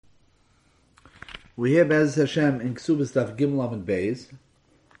We hear Be'ez Hashem in Ksubas Daf Gimel and Beis,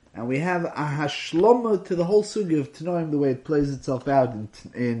 and we have a hashloma to the whole sugi of Tanoim, the way it plays itself out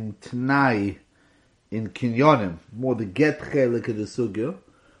in Tanai, in Kinyonim, more the get chelik of the sugi,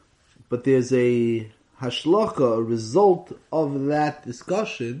 but there's a hashlocha, a result of that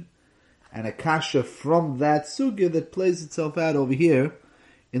discussion, and a kasha from that sugi that plays itself out over here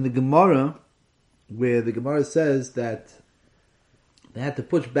in the Gemara, where the Gemara says that they had to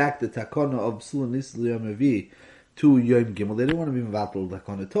push back the takana of Psula Nisl Yom Revi to Yom Gimel. They didn't want to be mevatel the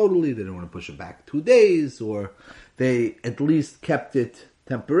takana totally. They didn't want to push it back 2 days, or they at least kept it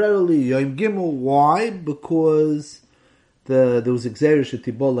temporarily Yom Gimel. Why? Because there was Xerish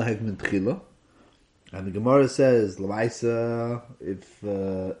Tibol Lahegmen Tchila, and the Gemara says Lamaisa, if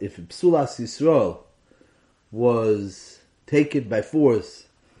Psulas Yisrael was taken by force,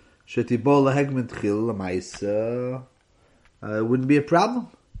 Shetibol Lahegmen Tchila Lamaisa. It wouldn't be a problem.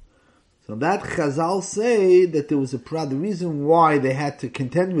 So that Chazal say that there was a problem. The reason why they had to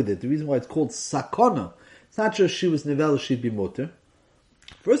contend with it, the reason why it's called Sakona, it's not just she was Nevela, she'd be Mutter.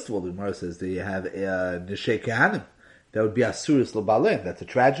 First of all, the Gemara says that you have Neshei Kehanim. That would be Asuris L'Baleh. That's a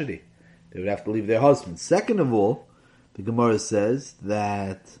tragedy. They would have to leave their husbands. Second of all, the Gemara says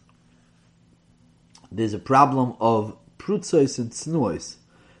that there's a problem of Prutzois and Tznuos.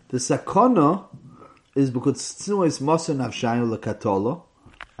 The Sakona is because Tznuos Moser Navshayu L'Katolo,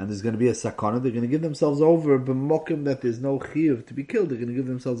 and there's going to be a sakana. They're going to give themselves over b'mokim that there's no chiyuv to be killed. They're going to give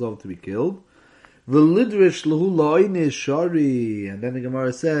themselves over to be killed. V'lidrish l'hu lo'ini shari, and then the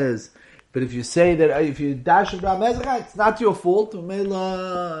Gemara says, but if you say that if you dash Abraham Ezra, it's not your fault.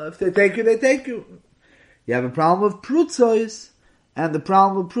 If they take you, they take you. You have a problem of prutzois, and the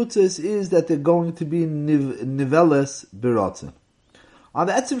problem of prutzois is that they're going to be niveles b'rotzen. On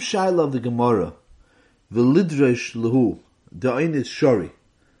the etzim shaila of the Gemara, V'lidresh lehu, da'in is shori.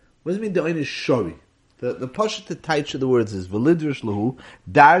 What does it mean da'in is shori? The pashat to taich of the words is V'lidresh lehu,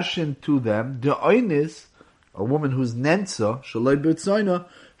 darshan to them, da'in is a woman who's nensa, shalai b'tzoina,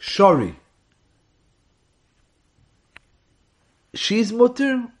 shori. She's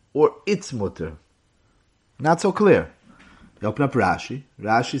mutter or it's mutter? Not so clear. You open up Rashi.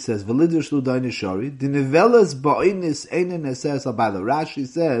 Rashi says V'lidresh lehu da'in is shori. The nevelas ba'in is einen eses abayla. Rashi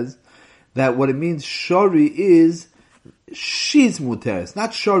says that what it means, shori, is she's muter. It's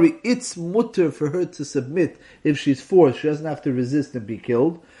not shori, it's muter for her to submit if she's forced. She doesn't have to resist and be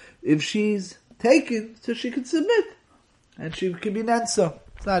killed. If she's taken, so she can submit. And she can be nansa.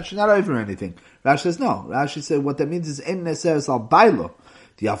 She's not over anything. Rashi says no. Rashi said what that means is en neseres al bailo.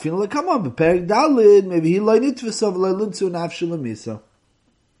 The yafin will come on, but perik dalid, maybe he loy nitvesov loy luntzu nafshalamisa.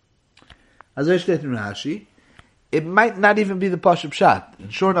 As I state in Rashi, it might not even be the Pashup Pshat.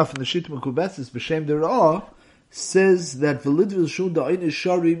 And sure enough, in the Shittim Kubesis, B'Shem Dera'ah, says that V'lidvil Shun Da'in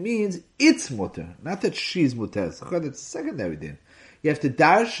Shari means it's mutter, not that she's mutter. It's a secondary din. You have to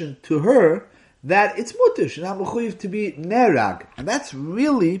darshan to her that it's mutter. She's not mechuyev to be nerag. And that's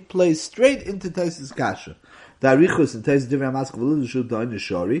really plays straight into Taisis Kasha. The Arichus and Taisis Divrei HaMask V'lidvil Shun Da'in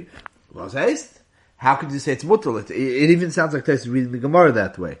Shari. Was heißt? How could you say it's mutter? It even sounds like Taisis reading the Gemara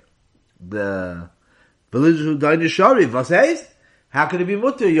that way. V'lidvil Da'in Shari. Was heißt? How could it be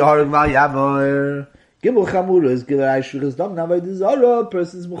mutter? Yohareg Val Yavor. Gimel Chamura is Gilar Aishrichas Dam Navay Dizara,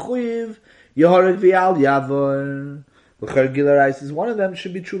 person's Mechuyev, Yehareg Vial Yavor. L'cher Gilar Aish is one of them,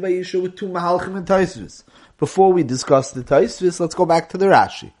 should be true by Yisha with two Mahalchim and Taisvis. Before we discuss the Taisvis, let's go back to the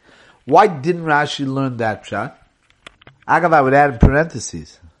Rashi. Why didn't Rashi learn that Pshat? Agav, I would add in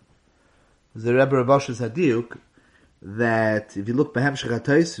parentheses. The Rebbe Rav Osh's Hadiyuk, that if you look by Hemshech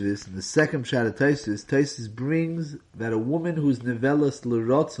HaTaisvis, in the second Pshat of Taisis brings that a woman who's Nevelas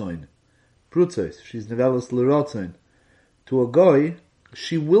L'Rotzoin, Prutzois, she's Nevelas L'Rotzon, to a goy,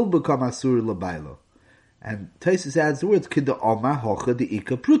 she will become Asur L'Bailo. And Taisis adds the words, Kida Oma Hocha Di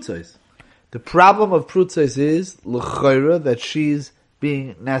Ika Prutzois. The problem of Prutzois is, L'Chayra, that she's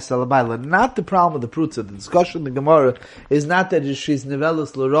being Nasa L'Bailo. Not the problem of the Prutzois. The discussion in the Gemara is not that she's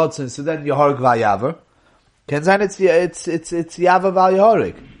Nevelas L'Rotzon, so then Yehareg Val Yavar. Kenzan, it's Yavar Val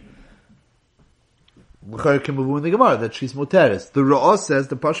Yehareg. In the Gemara that she's muteris. The Ra'ah says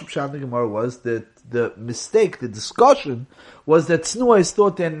the Pashup Pshat in the Gemara was that the mistake, the discussion was that Tznuos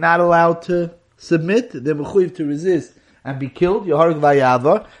thought they're not allowed to submit, they're mechuyev to resist and be killed. Yehareg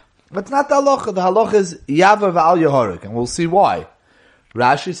v'yavar, but it's not the halacha. The halacha is yavar v'al yehareg, and we'll see why.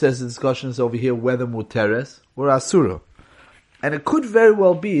 Rashi says the discussion is over here whether muteris or asura, and it could very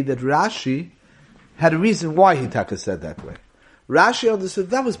well be that Rashi had a reason why Hitaka said that way. Rashi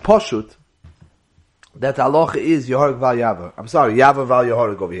understood that was Pashut. That halacha is Yehareg Val Yavar. I'm sorry, Yavar Val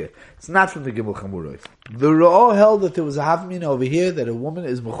Yehareg over here. It's not from the Gimel Chamuros. The Ra'ah held that there was a Havmina over here that a woman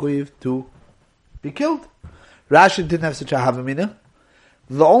is mechuyev to be killed. Rashi didn't have such a havamina.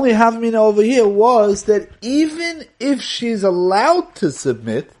 The only havamina over here was that even if she's allowed to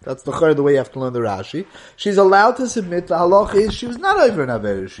submit, that's the way you have to learn the Rashi, she's allowed to submit, the halacha is she was not over an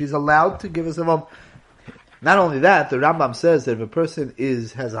Avera. She's allowed to give herself up. Not only that, the Rambam says that if a person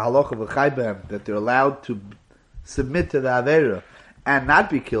has a halacha of a chaybem, that they're allowed to submit to the Avera and not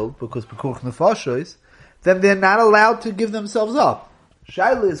be killed, because Pekuch Nefashos, then they're not allowed to give themselves up.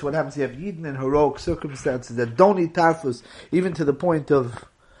 Shaila is what happens. You have Yidden in heroic circumstances that don't eat tarfus, even to the point of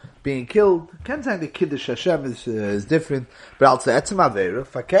being killed. Can't say the Kiddush Hashem is different, but also Etzem Avera,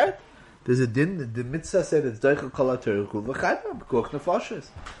 Fakir, there's a din, the mitzvah said it's Deichel Kol HaTorah V'chayim, Pekuch Nefashos.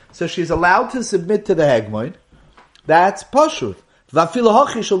 So she's allowed to submit to the Hegmoin. That's Pashut. V'afilu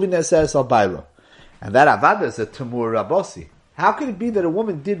Hachi shall be Neseres Al Baila. And that Avada is a Tamur Rabbosi. How could it be that a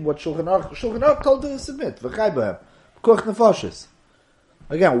woman did what Shulchan Aruch told her to submit? V'chayim, Pekuch Nefashos.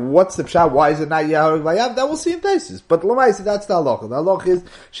 Again, what's the pshat? Why is it not Yaharag Vayav? That we'll see in places. But Lamaisa, that's the halacha. The halacha is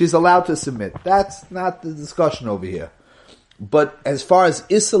she's allowed to submit. That's not the discussion over here. But as far as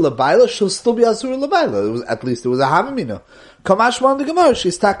Issa Labaila, she'll still be Asura Labaila. At least it was a Havamina. Kamashma on the Gemara,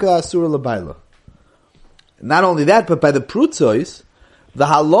 she's Taka Asura Labaila. Not only that, but by the Prutzois, the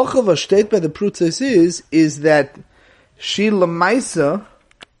halacha of a state by the Prutzois is that she Lamaisa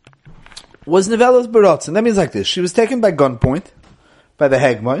was Nevelas Barotz. And that means like this. She was taken by gunpoint by the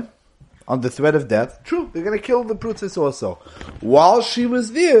Hegmon, on the threat of death. True, they're going to kill the Prutzis also. While she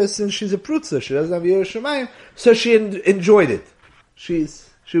was there, since she's a Prutzah, she doesn't have Yerusha Shemayim, so she enjoyed it. She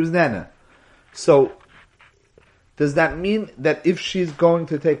was Nana. So, does that mean that if she's going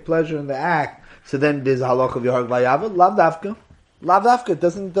to take pleasure in the act, so then there's a halach of Yaharag Vayava? Lav Dafka. Lav Dafka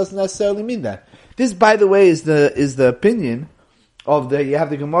doesn't necessarily mean that. This, by the way, is the opinion of you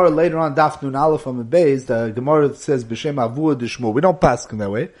have the Gemara later on, Daf Nun Aleph on the base, the Gemara says, B'Shem Avua D'Shmuel. We don't pass in that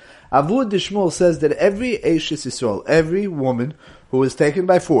way. Avua D'Shmuel says that every Eishes Yisrael, every woman who was taken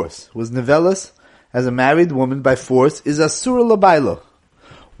by force, was Nevelas as a married woman by force, is Asura Labaila.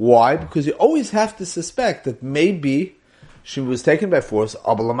 Why? Because you always have to suspect that maybe she was taken by force,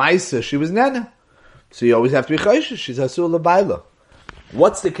 Abalamaisa, she was Nana. So you always have to be Chayshish, she's Asura Labaila.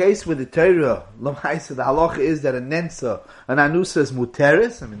 What's the case with the Torah? L'maisa, the halacha is that a nensa, an anusa is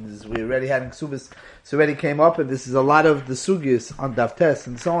muteris. I mean, we already had in Ksubis, this already came up, and this is a lot of the sugis on Davtes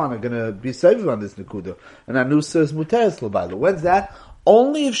and so on are going to be saved on this nekuda. An anusa is muteris l'baila. When's that?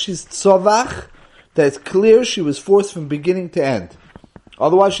 Only if she's tzovach, that it's clear she was forced from beginning to end.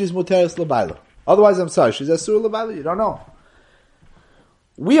 Otherwise, she's muteris l'baila. Otherwise, I'm sorry, she's asur l'baila. You don't know.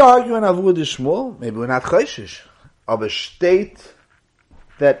 We argue in Avud Shmuel, maybe we're not chayshish, of a state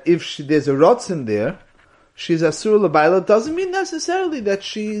that if there's a rotz in there, she's asur l'baila, doesn't mean necessarily that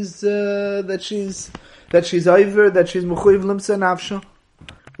she's over, that she's mechuyev limsa nafsha.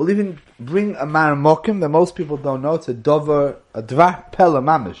 We'll even bring a maramokim that most people don't know. It's a dvar pella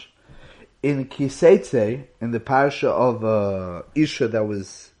mamish. In Kiseitze, in the parasha of Isha that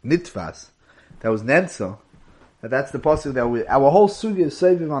was nitfas, that was nensa, that's the pasuk that our whole sugya is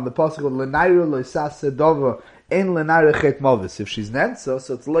saving on the pasuk of l'nayra loisase dover in l'nayra chet movis. If she's nensa,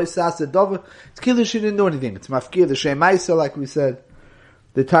 so it's loisase dover. It's killer, she didn't do anything. It's mafkir the shemaisa, like we said.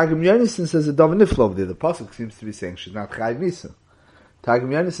 The Targum Yonason says a dover niflo over there. The pasuk seems to be saying she's not chayiv misa.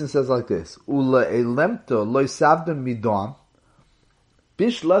 Targum Yonason says like this: Ula elemto loisavdon midon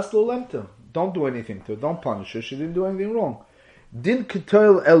bish las lemto. Don't do anything to her. Don't punish her. She didn't do anything wrong. Din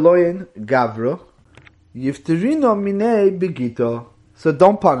ketoil eloyin gavro. Yifterino minei begito. So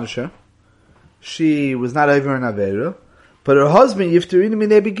don't punish her. She was not over an avera, but her husband Yifterino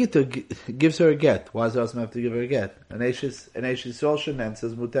minei begito gives her a get. Why does her husband have to give her a get? An Eishes Solshan then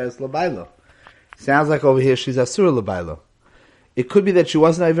says muteris labailo. Sounds like over here she's asur labailo. It could be that she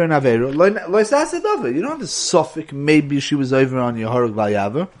wasn't over an avera. You don't have the suffix. Maybe she was over on Yeharag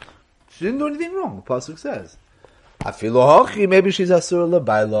Vayaver. She didn't do anything wrong. The pasuk says. Afilu hochi. Maybe she's asur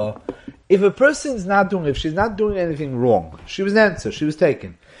labailo. If a person's if she's not doing anything wrong, she was answered, she was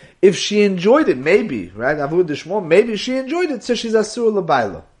taken. If she enjoyed it, maybe, right? Avud Shmuel, maybe she enjoyed it, so she's asur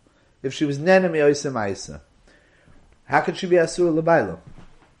l'bayla. If she was nena mi'oisem ma'isa, how could she be asur l'bayla?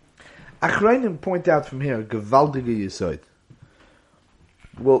 Achrayim point out from here, gewaldige yisoid.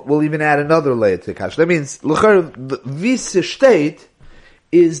 We'll even add another layer to Kash. That means, this state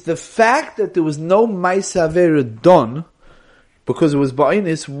is the fact that there was no ma'isa avera done, because it was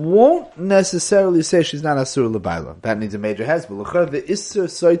ba'inis, won't necessarily say she's not asur l'bayla. That needs a major hezbollah. The isser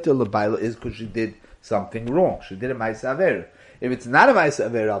soita l'bayla is because she did something wrong. She did a ma'isa avera. If it's not a ma'isa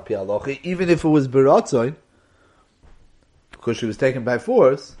avera al pi halacha, even if it was beratzoin, because she was taken by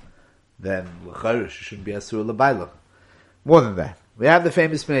force, then l'chayr she shouldn't be asur l'bayla. More than that. We have the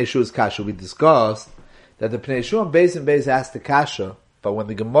famous Pnei Yeshua's Kasha. We discussed that the Pnei Yeshua and Beis asked the Kasha, but when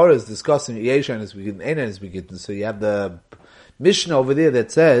the Gemara is discussing Yesha and Esbegitten, Ein Esbegitten, so you have the Mishnah over there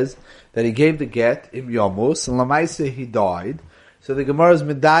that says that he gave the get im Yomus, and Lamaisa he died. So the Gemara is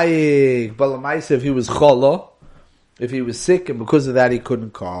Medayik, but Lamaisa if he was Chola, if he was sick, and because of that he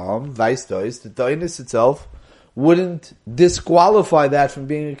couldn't come, vice does, the Tainus itself wouldn't disqualify that from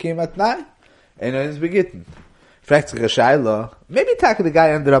being a Kimat Nai. Ein Esbegitten. Maybe Taka the guy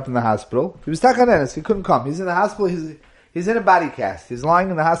ended up in the hospital. He was Taka Nenes, he couldn't come. He's in the hospital, he's in a body cast. He's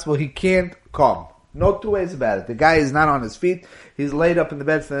lying in the hospital, he can't come. No two ways about it. The guy is not on his feet. He's laid up in the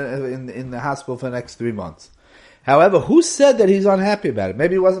bed in the hospital for the next 3 months. However, who said that he's unhappy about it?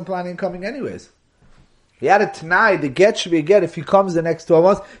 Maybe he wasn't planning on coming anyways. He had it tonight. The get should be a get if he comes the next 12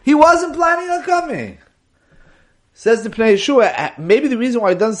 months. He wasn't planning on coming. Says the Pnei Yeshua, maybe the reason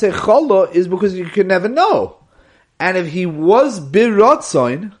why it doesn't say Cholo is because you can never know. And if he was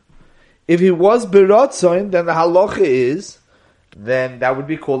birotzoin, then the halacha is, then that would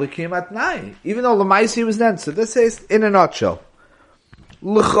be called a kimat nai. Even though Lamaisi was then. So this says in a nutshell.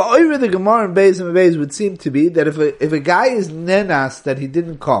 L'cha'oira the Gemara in Beis and Beis would seem to be that if a guy is nenas that he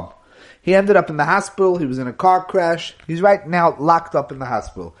didn't come, he ended up in the hospital, he was in a car crash, he's right now locked up in the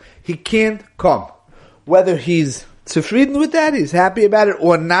hospital. He can't come. Whether he's zufrieden with that, he's happy about it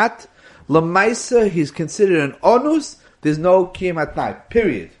or not, Lamaisa, he's considered an onus, there's no kimat nai,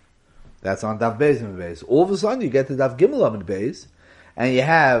 period. That's on Daf Beis and Beis. All of a sudden you get to Daf Gimel and Beis, and you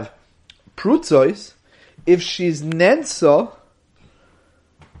have Prutzois, if she's Nensa,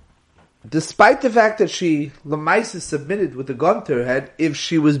 despite the fact that she, Lamaisa, submitted with the gun to her head, if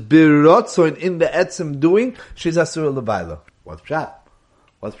she was Birotzoin in the Etzem doing, she's Asura Lebaila. What's Pshat?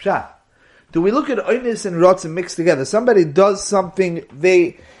 What's Pshat? Do we look at Oynis and Rotzim mixed together? Somebody does something,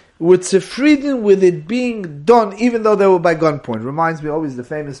 they were zufrieden with it being done, even though they were by gunpoint. Reminds me always the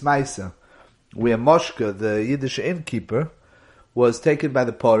famous Maisa, where Moshka, the Yiddish innkeeper, was taken by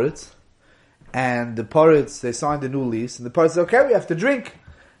the Poritz, and the Poritz, they signed a new lease, and the Poritz said, okay, we have to drink.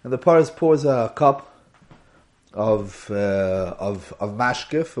 And the Poritz pours a cup of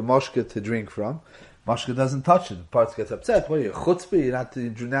mashke for Moshka to drink from. Moshka doesn't touch it. The Poritz gets upset. What are you, chutzpah?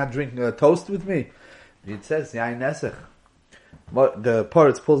 You're not drinking a toast with me? It says, Yain Nesech. The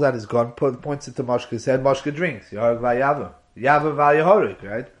Poritz pulls out his gun, points it to Moshka's head. Moshka drinks. Yaharg v'yava. Yava v'yahorik,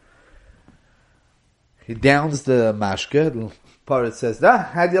 right? He downs the mashke. The Poritz says,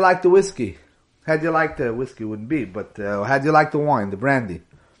 how do you like the whiskey? How do you like the whiskey? Wouldn't be, but how do you like the wine, the brandy?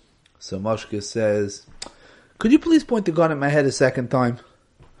 So Moshka says, could you please point the gun at my head a second time?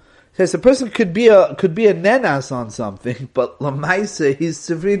 He says, a person could be a nenas on something, but Lamaisa, he's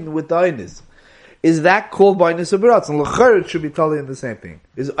zufrieden with the Oynis. Is that called Oynis or B'ratzin? L'chayr, it should be totally in the same thing.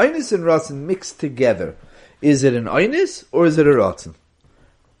 Is Oynis and Ratzin mixed together? Is it an Oynis or is it a Ratzin?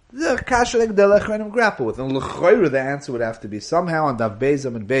 The kasha like the Lechrenim grapple with. And L'chayr, the answer would have to be somehow on Dav Beis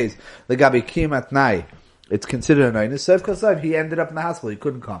and Beis, the Gabi Kim at Nai, it's considered an Oynis. Sev Kasav, he ended up in the hospital, he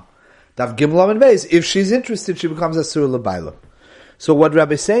couldn't come. Dav Gimel and Beis, if she's interested, she becomes Asur L'Baila. So what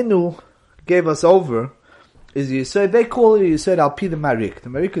Rabbi Seinu gave us over is they call it Yisod Al-Pi the Marik. The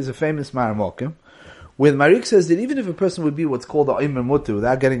Marik is a famous Maramokim, where the Marik says that even if a person would be what's called the Oimer Mutter,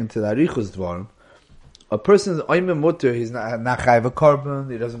 without getting into the Arichus Dvarim, a person's Oimer Mutter, he's not Chayav a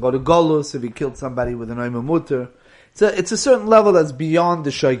carbon, he doesn't go to Golus if he killed somebody with an Oimer Mutter. It's a certain level that's beyond the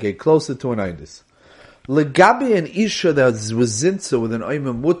Shoygate, closer to an Oidis. Legabi and Isha that was Zinza with an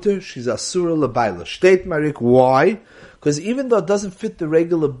Oimer Mutter, she's Asura L'Baila. State Marik, why? Because even though it doesn't fit the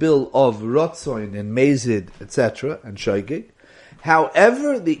regular bill of Rotzoin and Mezid, etc., and Shoygate,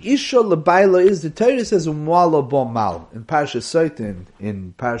 however, the Isha L'Baila is, the Torah says, Umwala Bo Mal. In Parshas Soitin,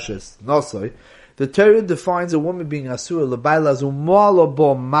 in Parshas Nosoi, the Torah defines a woman being Asura L'Baila as Umwala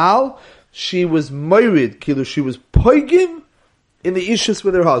Bo Mal. She was married, Kilu, she was poigim in the Ishus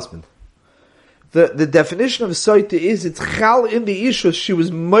with her husband. The definition of Soita is, it's Chal in the Ishus, she was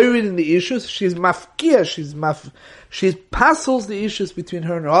married in the Ishus, she's Mafkia, she's passels the Ishus between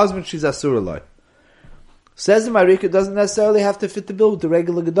her and her husband, she's Asura L'Baila. Says the Marik, it doesn't necessarily have to fit the bill with the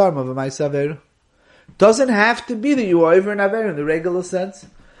regular Gedarm of a Ma'aser. Doesn't have to be that you are over an Aver in the regular sense.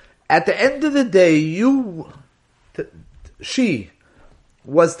 At the end of the day, she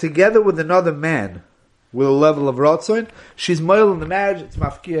was together with another man with a level of Rotzoin. She's moil in the marriage, it's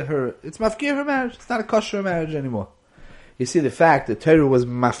mafkia her marriage. It's not a kosher marriage anymore. You see, the fact that Torah was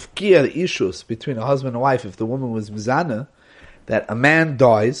mafkia the issues between a husband and wife, if the woman was mizana, that a man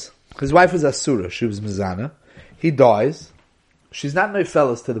dies, his wife was Asura, she was mizana, he dies, she's not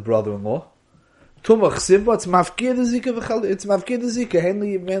noifellas to the brother-in-law, Tumach Simba, it's mafkia the zika, it's mafkia the zika,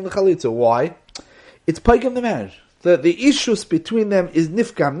 henli chalitza. Why? It's paigam the marriage. the ishus between them is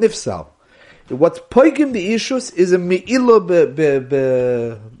nifkam, nifsal. What's poigim the ishus is a me'ilo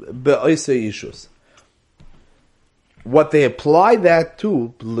be'oisa ishus. What they apply that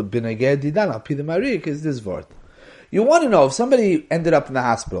to, b'negei didan, al pidem arik, is this word. You want to know, if somebody ended up in the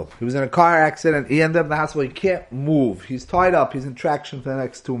hospital, he was in a car accident, he ended up in the hospital, he can't move, he's tied up, he's in traction for the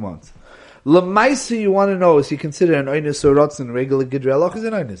next 2 months. L'maisa, you want to know, is he considered an oinus or rotzen, regular gidre aloch is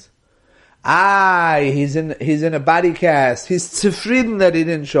an oinus? He's in a body cast, he's tzifriden that he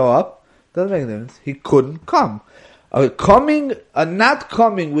didn't show up, doesn't make any difference, he couldn't come. A not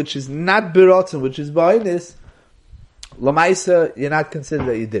coming, which is not birotzen, which is ba'oinus, l'maisa, you're not considered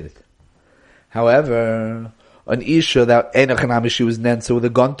that you did it. However, an isha that enochanami, she was nensa with a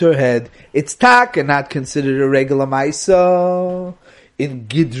gun to her head, it's tak and not considered a regular maisa in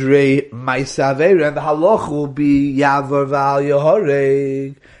gidrei maisa aveira, and the halacha will be yavar v'al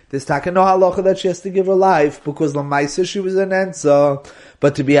yahoreg. There's tak and no halacha that she has to give her life because the maisa she was a nensa,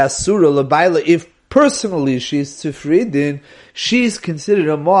 but to be asura l'baila, if personally she's tzifridin, she's considered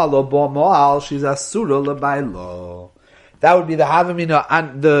a mo'al or bo mo'al, she's asura l'baila. That would be the Havamina,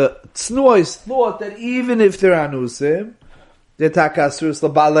 and the Tznuos thought that even if they're Anusim, they're Takasuris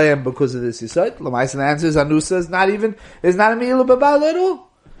Labaleim because of this. You said, Lamais, and the answer is Anusa is not a Me'ilah B'Baila at all.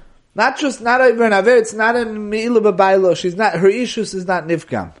 Not even an Aver, it's not a Me'ilah B'Baila. She's not, her Ishus is not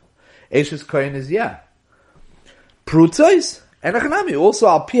Nifkam. Ishus Kohen is, yeah. Prutzais, and Achanami. Also,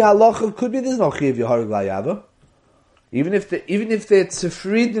 Al Pi Halacha, could be there's no Chiv Yehorig Layava. Even if they're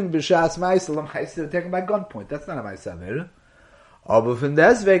tzefrieden b'shas ma'aseh, they're taken by gunpoint. That's not a ma'aseh avera. Aber von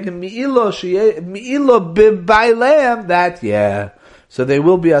deswegen mi'ilo b'baileim, that, yeah. So they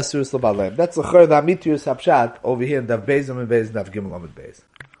will be asuris l'baileim. That's the chor, the amitius hapshat, over here in Dav Beis and Beis and Dav Gimel Amud Beis.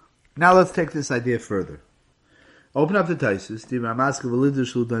 Now let's take this idea further. Open up the Taisus. The Ramaska v'lidur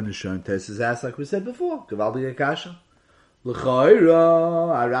shlu doinishon. Taisus asks, like we said before, Gevaldige Kasha. L'chayra,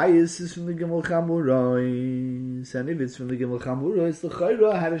 Arayis is from the Gimel Chamurois, and if it's from the Gimel Chamurois,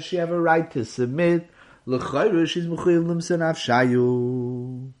 l'chayra, how does she have a right to submit? L'chayra, she's Mechuyev Limsa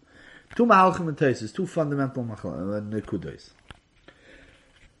Nafshayu. Two Mahalchim and Taisus, two fundamental nekudos.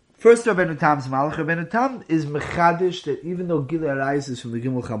 First, Rabbeinu Tam's Malach. Rabbeinu Tam is mechadish that even though Gilei Arayis is from the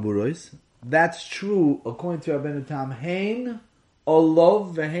Gimel Chamurois, that's true according to Rabbeinu Tam. Hein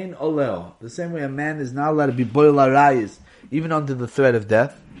olov v'hein oleo. The same way a man is not allowed to be boil arayis even under the threat of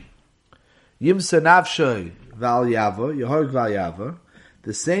death. Yimsa nafshoy val yavo, yehorg val yavo.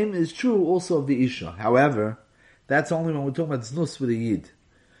 The same is true also of the isha. However, that's only when we're talking about znus with a yid.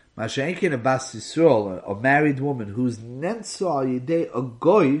 Masha'enkin a bas Yisrael, a married woman who's nenso al yidei a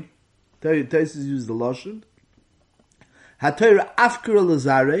goy. Taisus use the lashon. Hatoira afkir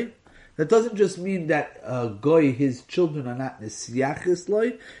lazare. That doesn't just mean that goy, his children are not nesiyachis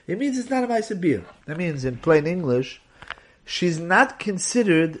loy. It means it's not a ma'aseh bia. That means, in plain English, she's not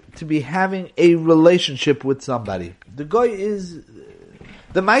considered to be having a relationship with somebody. The goy is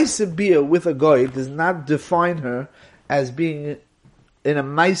the ma'aseh bia with a goy does not define her as being in a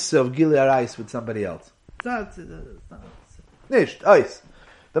ma'aseh of gilei arayis with somebody else. It's not nisht ois.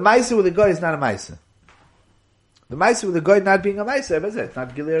 The ma'aseh with a goy is not a ma'aseh. The ma'aseh with the goy not being a ma'aseh, it's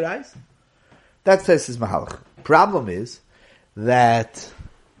not gilei arayis. That's Taisus Mahalach. Problem is that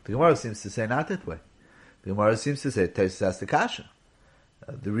the Gemara seems to say not that way. The Gemara seems to say Taisus has the kasha.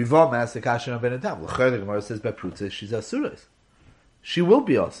 The Rivam has the kasha on Rabbeinu Tam. The Gemara says by Prutza she's asuras. She will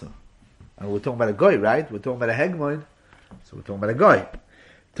be also. And we're talking about a goy, right? We're talking about a hegmoin, so we're talking about a goy.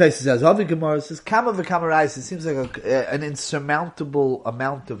 Taisus has other Gemara says Kama v'Kama Rais. It seems like an insurmountable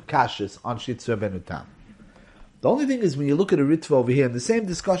amount of kashas on Shitz Rabbeinu Tam. The only thing is when you look at a Ritva over here, and the same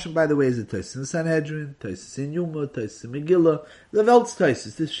discussion, by the way, is a Taisus in Sanhedrin, Taisus in Yuma, Taisus in Megillah, the Veltz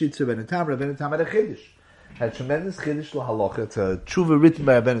Taisus, this sheet of Rabbeinu Tam had a Chiddush. Had a tremendous Chiddush l'halacha. It's a tshuva written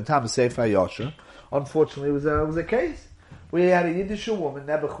by Rabbeinu Tam, Sefer Yosher. Unfortunately, it was a case where he had a Yiddish woman,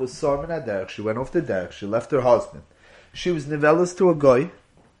 Nebuch was Sormin Aderech, she went off the derech, she left her husband. She was nivelas to a goy.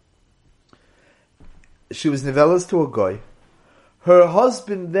 Her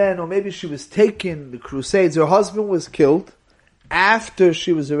husband then, or maybe she was taken the crusades, her husband was killed after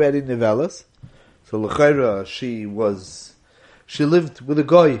she was already nivelas. So l'chayra, she lived with a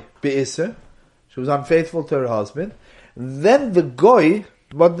goy be'isser. She was unfaithful to her husband. Then the goy,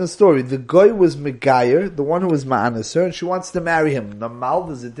 what the story? The goy was Megayer, the one who was ma'anis her, and she wants to marry him.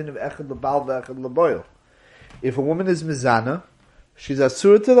 Normal is a din of echad l'bal v'echad l'boil. If a woman is mizana, she's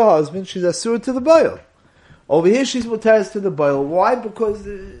asura to the husband, she's asura to the boil. Over here, she's muteres to the boil. Why? Because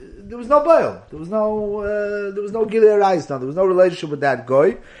there was no boil. There was no gilei arayis done. There was no relationship with that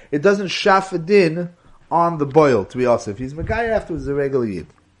goy. It doesn't shaf a din on the boil to be also. If he's Megayer afterwards, a regular yid.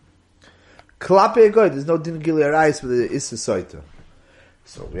 Klape a goy, there's no din gili arayis with the issa soita.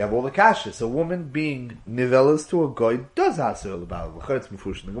 So we have all the kashas. A woman being nivelas to a goy does haser l'bal. L'chayr it's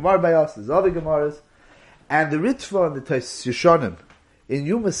mefush in the Gemara by us, there's other Gemaras. And the Ritva and the Tais Yishonim in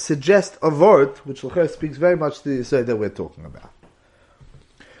Yuma suggest a word, which l'chayr speaks very much to the Yisrael that we're talking about.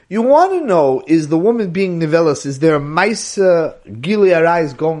 You want to know, is the woman being nivelas, is there a maisa gili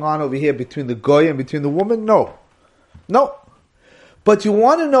arayis going on over here between the goy and between the woman? No. No. But you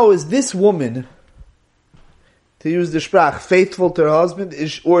want to know, is this woman, to use the sprach, faithful to her husband,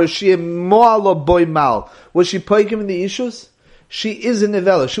 or is she a mo'ala boy mal? Was she poikim in the issues? She is a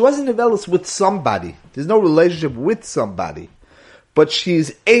nivelas. She wasn't nivelas with somebody. There's no relationship with somebody. But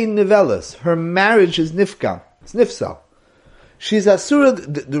she's a nivelas. Her marriage is nifka. It's nifsal. She's asura.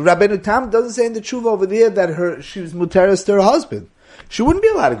 The Rabbeinu Tam doesn't say in the tshuva over there that she was muteris to her husband. She wouldn't be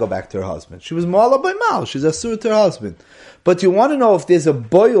allowed to go back to her husband. She was mo'ala by mal. She's asura to her husband. But you want to know if there's a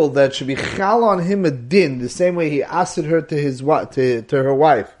boil that should be chal on him a din, the same way he asked her to her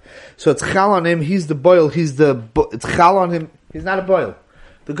wife. So it's chal on him. He's the boil. It's chal on him. He's not a boil.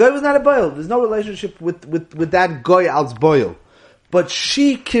 The guy was not a boil. There's no relationship with that guy als boil. But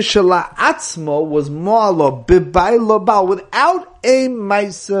she kishala atzmo was mo'ala b'bay lobal without a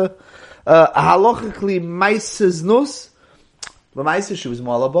maisa, halachically maisa znus. But maisa she was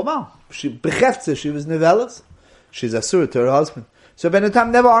mo'ala b'bal. She bechefze she was nivelas. She's asur to her husband. So Ben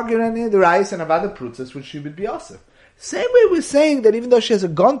Tam never argued any of the rayas and of other prutzas which she would be asur. Same way we're saying that even though she has a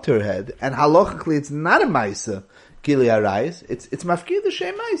gun to her head and halachically it's not a maisa gili arayis, it's mafkir the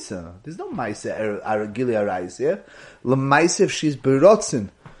shem maisa. There's no maisa gili arayis here. L'maisa if she's berotzen,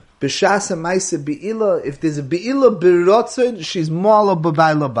 b'shas a maisa beila. If there's a beila berotzen, she's mo'ala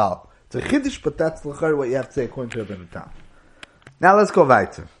b'bay labal. It's a chiddush, but that's l'char what you have to say according to Ben Tam. Now let's go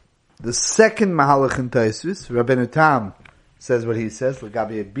weiter. The second mahalach in Taisvis, Rabbeinu Tam says what he says.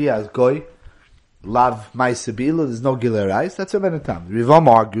 L'gabi bias goy lav maisa beila. There's no gili arayis. That's Rabbeinu Tam. Rivam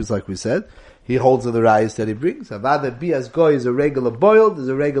argues, like we said. He holds of the rayas that he brings. Avada bias goy is a regular boil. There's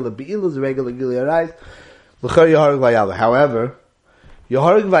a regular beila. There's a regular gili arayis. L'char Yehareg Vayavar. However,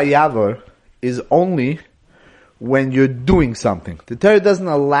 Yehareg Vayavar is only when you're doing something. The Torah doesn't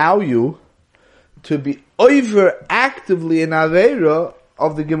allow you to be over actively in Aveira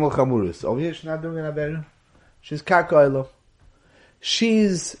of the Gimel Chamuris. Over here, she's not doing an Aveira. She's Karkoilo.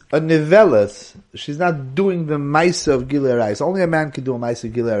 She's a nivelas. She's not doing the Maisa of Gili Arayis. Only a man can do a Maisa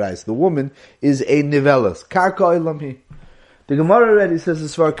of Gili Arayis. The woman is a nivelas. Karkoilam he. The Gemara already says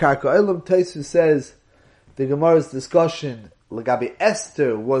as far Karkoilam. Taisus says the Gemara's discussion Lagabi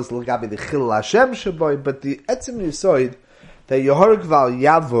Esther was Lagabi the Chil Hashem Shaboy, but the Etzim Yisoid that Yehareg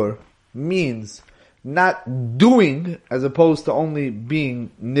Vayavar means not doing as opposed to only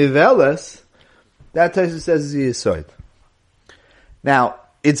being nivelas. That Taisus says is Yisoid. Now,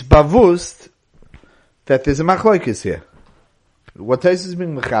 it's bavust that there's a machlokes here. What Taisus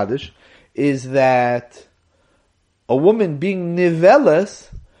being mechadish is that a woman being nivelas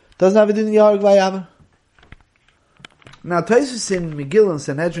doesn't have it in Yehareg Vayavar. Now, Taisus in Megillah and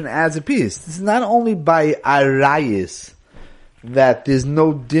Sanhedrin adds a piece. This is not only by arayis that there's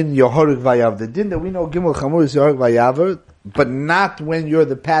no din Yehareg Vayavar. The din that we know Gimel Chamur is Yehareg Vayavar, but not when you're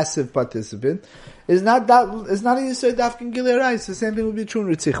the passive participant. It's not that. It's not you say dafkin gili arayis. The same thing would be true in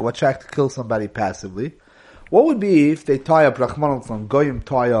Ritzich. What track to kill somebody passively? What would be if they tie up Rachman al Goyim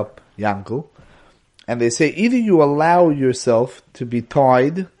tie up Yankel, and they say either you allow yourself to be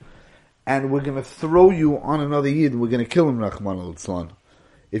tied, and we're going to throw you on another yid, we're going to kill him Rachman al.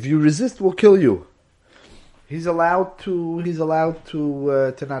 If you resist, we'll kill you. He's allowed to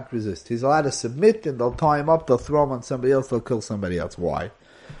not resist. He's allowed to submit, and they'll tie him up. They'll throw him on somebody else. They'll kill somebody else. Why?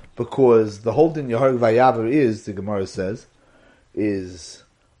 Because the whole thing Yehareg Vayavar is, the Gemara says, is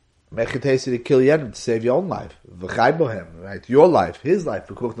mechatesi to kill Yenim, to save your own life. V'chai bohem, right? Your life, his life.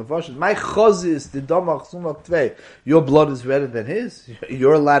 My chozis, the domach sumak tvei. Your blood is better than his.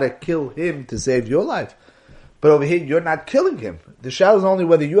 You're allowed to kill him to save your life. But over here, you're not killing him. The shadow is only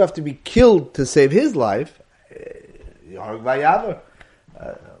whether you have to be killed to save his life. Yehareg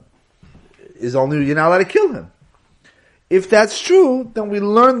Vayavar is only you're not allowed to kill him. If that's true, then we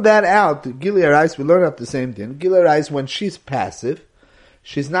learn that out. Gili Arayis, we learn out the same thing. Gili Arayis, when she's passive,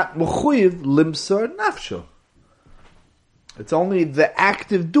 she's not mechuyev limsar nafsho. It's only the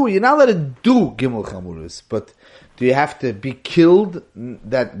active do. You're not allowed to do Gimel Chamuris, but do you have to be killed?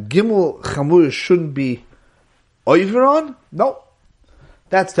 That Gimel Chamuris shouldn't be over on? No.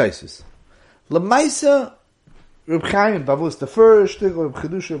 That's Taisus. Lamaisa, Reb Chaim, Bavus, the first shtickle, Reb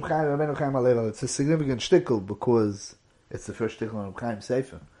Chedush, Reb Chaim, Rabbeinu Chaim Alevel. It's a significant shtickle because it's the first shtickle on Reb Chaim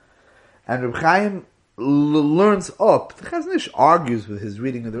Sefer. And Reb Chaim learns up. The Chazon Ish argues with his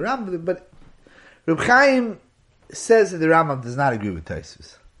reading of the Rambam, but Reb Chaim says that the Rambam does not agree with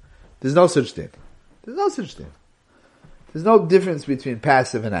Tosfos. There's no such thing. There's no such thing. There's no difference between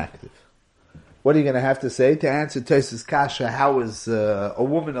passive and active. What are you going to have to say to answer Tosfos Kasha? How is a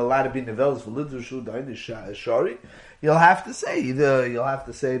woman allowed to be neveles for lidushu dainish shari? You'll have to say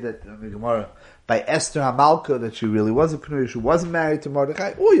that in the Gemara by Esther Hamalka that she really was a Penuel, she wasn't married to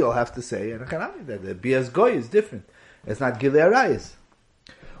Mordechai, or you'll have to say that the Bias Goy is different. It's not Gilei Arayis.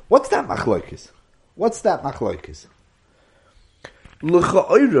 What's that machlokes?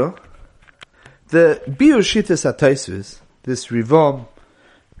 L'cha'oira, the Biur Shittas HaTosfos, this Rivom,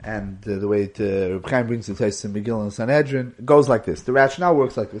 and the way Reb Chaim brings the Tosfos in Megillah and Sanhedrin, goes like this. The rationale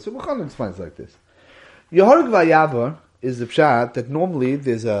works like this. So Mechon explains like this. Yehorig Vayavar is the pshat that normally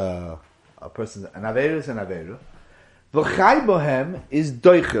there's a person, an Aveirus and Aveirah. V'chai bohem is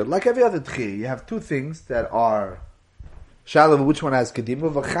doicher. Like every other tchir, you have two things that are shalav, which one has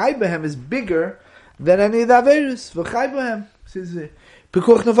kedima. V'chai bohem is bigger than any of the Aveirus. V'chai bohem.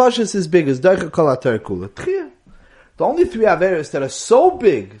 Pekuach nefashis is bigger. It's doicher kol atar kula. Tchir. The only three Aveirus that are so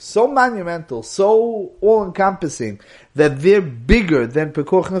big, so monumental, so all-encompassing, that they're bigger than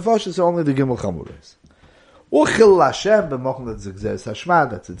Pekuach nefashis are only the Gimel Chamuros. Uchil Lashem b'mochel that zigzez hashma.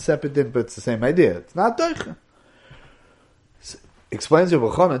 That's a separate thing, but it's the same idea. It's not doicha. Explains Reb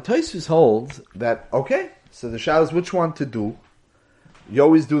Chanan. Tosfos holds that okay. So the shal is which one to do. You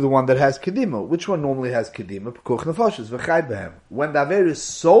always do the one that has kedima. Which one normally has kedima? Pekuach nefashis v'chai b'hem. When the aver is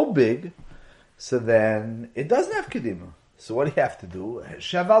so big, so then it doesn't have kedima. So what do you have to do?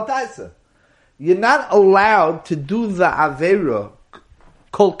 Shaval taisa. You're not allowed to do the avera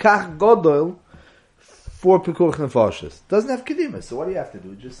kol kach godol for Pekuach Nefashis. Doesn't have Kedima. So what do you have to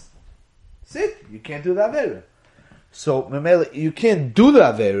do? Just sit. You can't do the Avera. So, you can't do the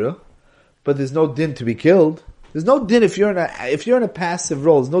Avera, but there's no din to be killed. There's no din if you're in a passive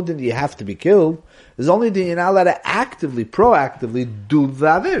role, there's no din that you have to be killed. There's only din you're not allowed to actively, proactively do the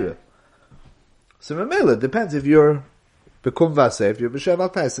Avera. So Memela, it depends if you're Bekum Vase, if you're B'Shev Al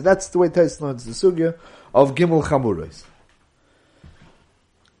Tais. So that's the way Tais learns the Sugya of Gimel Chamuros.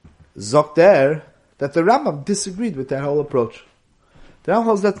 Zokter, that the Rambam disagreed with that whole approach. The Rambam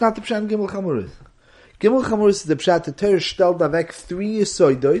holds that's not the Pshat in Gimel Chamuros. Gimel Chamuros is the Pshat the Torah stellt avek 3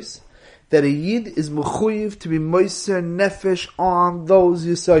 Yesoidos, that a Yid is mechuyev to be moiser nefesh on those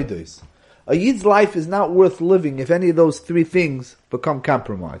Yesoidos. A Yid's life is not worth living if any of those 3 things become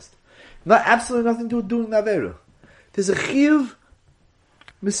compromised. Not absolutely nothing to do with doing the Avera. There's a Chiyuv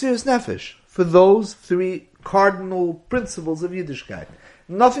Mesiras Nefesh for those 3 cardinal principles of Yiddishkeit.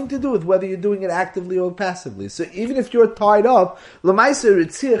 Nothing to do with whether you're doing it actively or passively. So even if you're tied up, L'maisa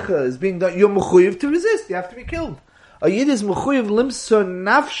Ritzicha is being done, you're mechuyev to resist, you have to be killed. A Yid is mechuyev limso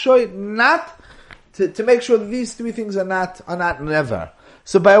nafshoy, not to make sure that these 3 things are not never.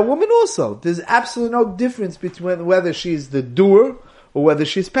 So by a woman also, there's absolutely no difference between whether she's the doer or whether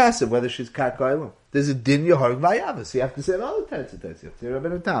she's passive, whether she's karkoilim. There's a din yoharg vayava, so you have to say all the teretz, you have to say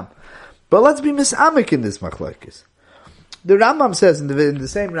Rabbeinu Tam. But let's be misamik in this machlokes. The Rambam says in the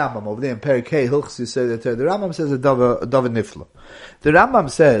same Rambam over there in Perikei Hilchos Yesod, the Rambam says a davar nifla. The Rambam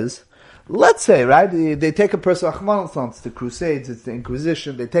says, let's say, right, they take a person, it's the Crusades, it's the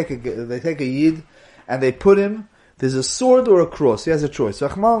Inquisition, they take a Yid and they put him. There's a sword or a cross. He has a choice. So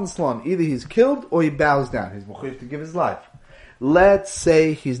either he's killed or he bows down. He's mechuyev to give his life. Let's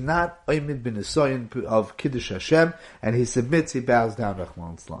say he's not Oymid bin Esoyin of Kiddush Hashem and he submits, he bows down.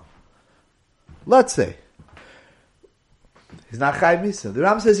 Let's say. He's not Chayv Misa. The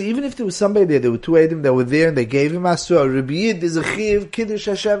Ram says, even if there was somebody there were 2 Eidim that were there and they gave him Asur, Rabbi Yid is a Chiv, Kiddush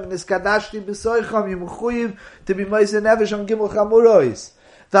Hashem, Niskadashti B'Soicham, Yemuchuyiv, to be Moise Nevesh on Gimel Chamuros.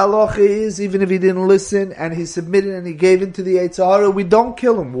 The halacha is, even if he didn't listen and he submitted and he gave in to the Yetzer Hara, we don't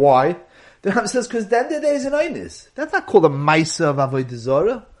kill him. Why? The Ram says, because then there is an Oynis. That's not called a Maisa of Avodah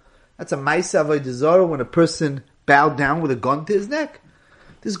Zarah. That's a Maisa of Avodah Zarah when a person bowed down with a gun to his neck.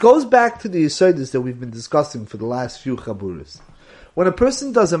 This goes back to the Yesodis that we've been discussing for the last few Chaburas. When a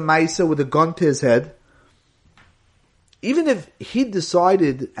person does a Maisa with a gun to his head, even if he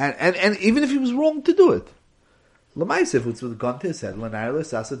decided, and even if he was wrong to do it, L'maisa, if it's with a gun to his head,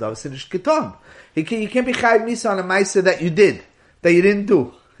 L'nairlis Asadav Sinish Keton. You can't be Chayv Misa on a Maisa that you did, that you didn't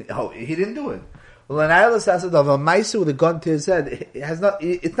do. Oh, he didn't do it. L'nairlis Asadav, a Maisa with a gun to his head,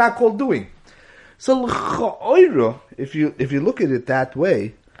 it's not called doing. So if you look at it that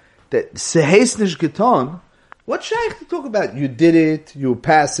way, that sehes nish geton, what shaykh to talk about? You did it, you were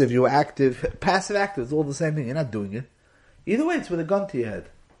passive, you were active. Passive, active is all the same thing. You're not doing it. Either way, it's with a gun to your head.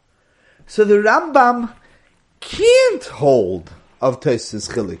 So the Rambam can't hold of Tosfos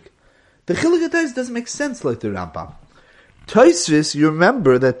chilik. The chilik of Tosfos doesn't make sense like the Rambam. Tosfos, you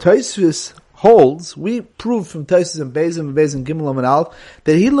remember that Tosfos holds, we prove from Taisus and Beis and Gimel and Aleph,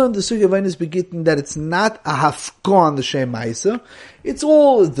 that he learned the Sugya of Einis Begitten that it's not a hafko on the Shem Maisa. It's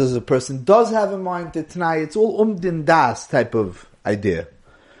all, does a person does have in mind that tonight, it's all din das type of idea.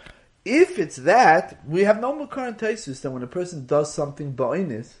 If it's that, we have no makar in Taisus that when a person does something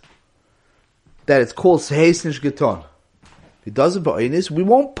ba'onis, that it's called seheisnish geton. If he does it ba'onis, we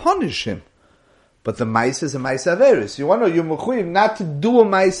won't punish him. But the Maisa is a Maisa Averis. You want to know, you're mechuyev not to do a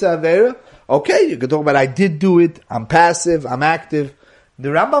Maisa Avera? Okay, you can talk about I did do it, I'm passive, I'm active. In the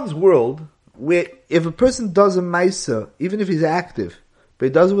Rambam's world, where if a person does a Maisa, even if he's active, but he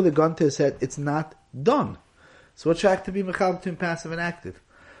does it with a gun to his head, it's not done. So what should act to be mechal between passive and active?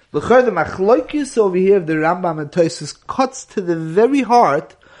 L'chor, the machloikis over here of the Rambam and Tosfos cuts to the very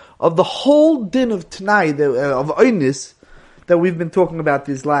heart of the whole din of Tanai, of Oynis, that we've been talking about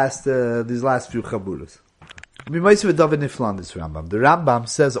these last few chaburas. We might have a David Niflan this Rambam. The Rambam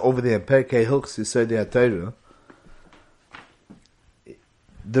says over there in Perkei Hilchos Yesodei HaTorah,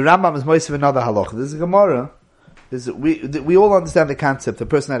 the Rambam is most of another halacha. There's a Gemara. We all understand the concept. The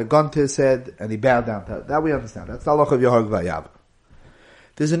person had a gun to his head and he bowed down to it. That we understand. That's the halacha of Yoharg Vayab.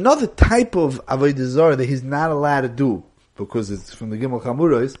 There's another type of avodah zarah that he's not allowed to do because it's from the Gimel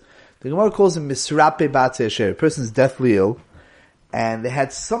Chamuros. The Gemara calls him misrape b'atzei asher. A person's deathly ill, and they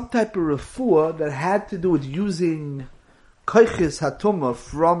had some type of refuah that had to do with using koiches hatuma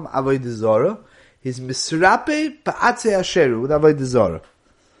from avodah zarah. He's misrape b'atzei asher with avodah zarah.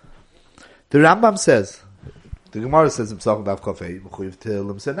 The Rambam says, the Gemara says himself, Dav Kafei, Mechuyev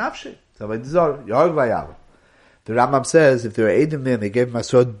Tehillim Senafshi. It's avodah zarah. Yoharg Vayab. The Rambam says, if there are Eidim there and they gave him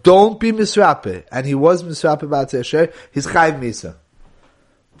Asra, don't be misrape. And he was misrape b'atzei asher, he's chayv misa.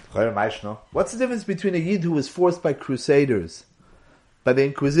 What's the difference between a Yid who was forced by crusaders, by the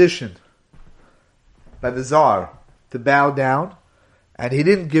Inquisition, by the Tsar, to bow down, and he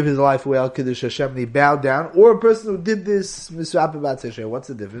didn't give his life away, Al Kiddush Hashem, and he bowed down, or a person who did this misrape b'atzei asher? What's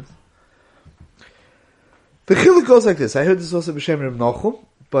the difference? The chiluk goes like this. I heard this also b'shem Reb Nachum,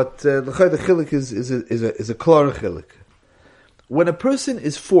 but the chiluk is a klar chiluk. When a person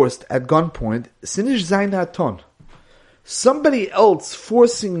is forced at gunpoint, sinish zayin haton. Somebody else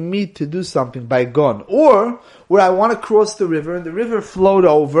forcing me to do something by gun, or where I want to cross the river and the river flowed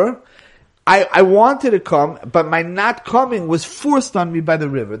over, I wanted to come, but my not coming was forced on me by the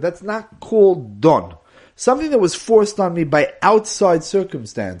river. That's not called don. Something that was forced on me by outside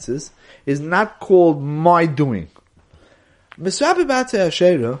circumstances is not called my doing. Misrape b'atzei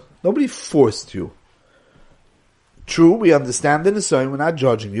asher, nobody forced you. True, we understand the Nisayon, we're not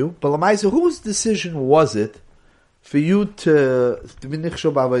judging you, but Lamaisa, whose decision was it for you to be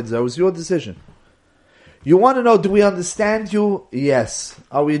nichshel b'avodah zarah? It was your decision. You want to know, do we understand you? Yes.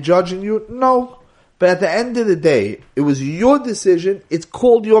 Are we judging you? No. But at the end of the day, it was your decision, it's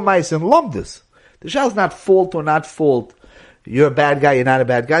called your Maisa and Lumdus. The shal is not fault or not fault. You're a bad guy, you're not a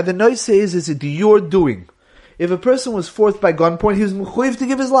bad guy. The noise is it your doing? If a person was forced by gunpoint, he was mechuyev to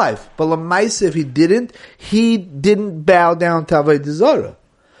give his life. But l'maisa, if he didn't bow down to avodah zarah.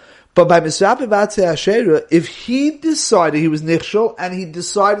 But by misrape b'atzei asher, if he decided he was nichshel and he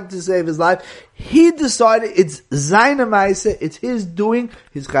decided to save his life, he decided it's zayna ma'isa, it's his doing,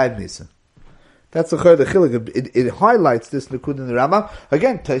 his chayv misa. That's the chiluk. It highlights this nikud in the Rambam.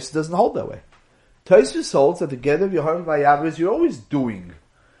 Again, Tosfos doesn't hold that way. Tosfos holds that together of Yoharg Vayab is you're always doing.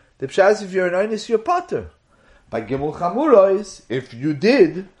 The pshat is if you're an oynis, you're pater. By Gimel Chamuros, if you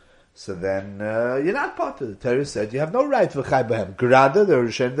did, so then you're not pater. The Torah said you have no right to chai b'hem. Grada, the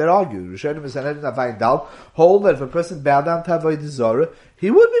Rishonim that argue. Rishonim is an Avayin Dal hold that if a person bowed down to avodah zarah, he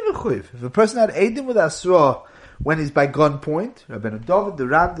would be mechuyev. If a person had eidim with asra when he's by gunpoint, Rabbeinu David, the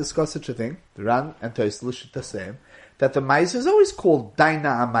Ran discussed such a thing. The Ran and Tosfos the same, that the Maisa is always called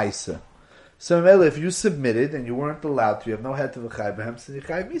Daina Amaisa. So if you submitted and you weren't allowed to, you have no head to v'chai b'hem, so you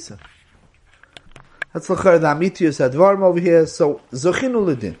chai misa. That's the Amitiyus Advarim over here. So Zochinu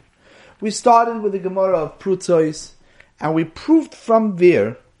L'Din. We started with the Gemara of Prutzois, and we proved from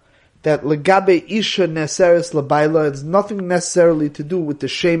there that Legabe Isha Neseres Labaila has nothing necessarily to do with the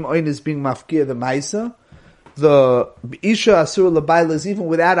Shem Oynis being Mafkir the Maisa. The Isha Asur Labaila is even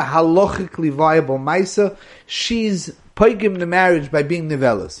without a halachically viable Maisa. She's poigim the marriage by being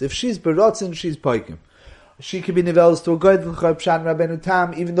nivelas. If she's berotzen, she's poigim. She could be nivelas to a goyd l'chayb Rabbeinu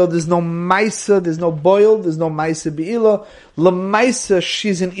Tam, even though there's no maisa, there's no boil, there's no maisa be'ila. L'maisa,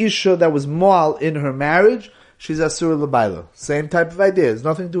 she's an isha that was moal in her marriage. She's asur l'baila. Same type of idea. There's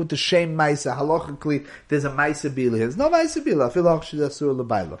nothing to do with the shame maisa. Halachically, there's a maisa be'ila. There's no maisa be'ila. I feel like she's asur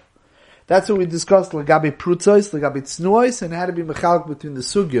l'baila. That's what we discussed, Legabi Prutzois, Legabi Tznuois, and how to be mechalek between the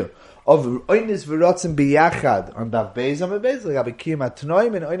sugya of Oynis V'rotzim B'yachad on Dav Beis on Beis, Legabi Kiyam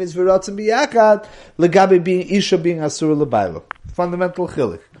HaTnoim, and Oynis V'rotzim B'yachad, Legabi being Isha being Asur L'bayla. Fundamental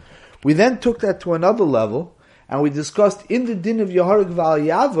chilik. We then took that to another level, and we discussed in the din of Yehorig Val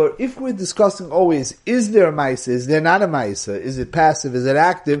Yavar, if we're discussing always, is there a Maisa, is there not a Maisa, is it passive, is it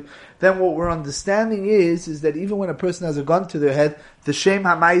active, then what we're understanding is that even when a person has a gun to their head, the Shem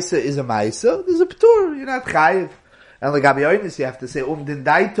HaMaisa is a Maisa, there's a P'tur, you're not Chayiv. And like Gabi Oynis, you have to say, din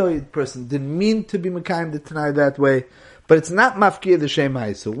daito, the person didn't mean to be Mekayim the Tanai that way, but it's not Mafkir the Shem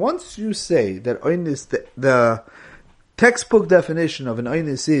HaMaisa. Once you say that Oynis, the textbook definition of an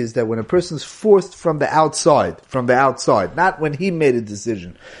Oynis is that when a person's forced from the outside, not when he made a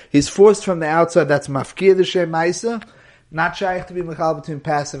decision, he's forced from the outside, that's Mafkir the Shem HaMaisa, not shaykh to be mechal between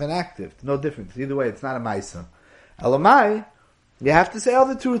passive and active. No difference. Either way, it's not a Maisa. Elamai, you have to say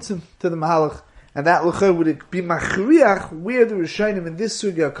other truths to the Mahalach, and that l'chor would be machriach where the Rishonim in this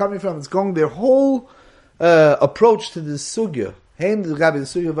sugya are coming from. It's going their whole approach to this sugya. Hein l'gabi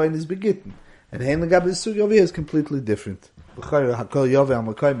the sugya of Oynis begitten. And hein l'gabi the sugya over here is completely different. L'chor hakol yoveh al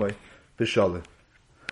makoymoi b'sholeh.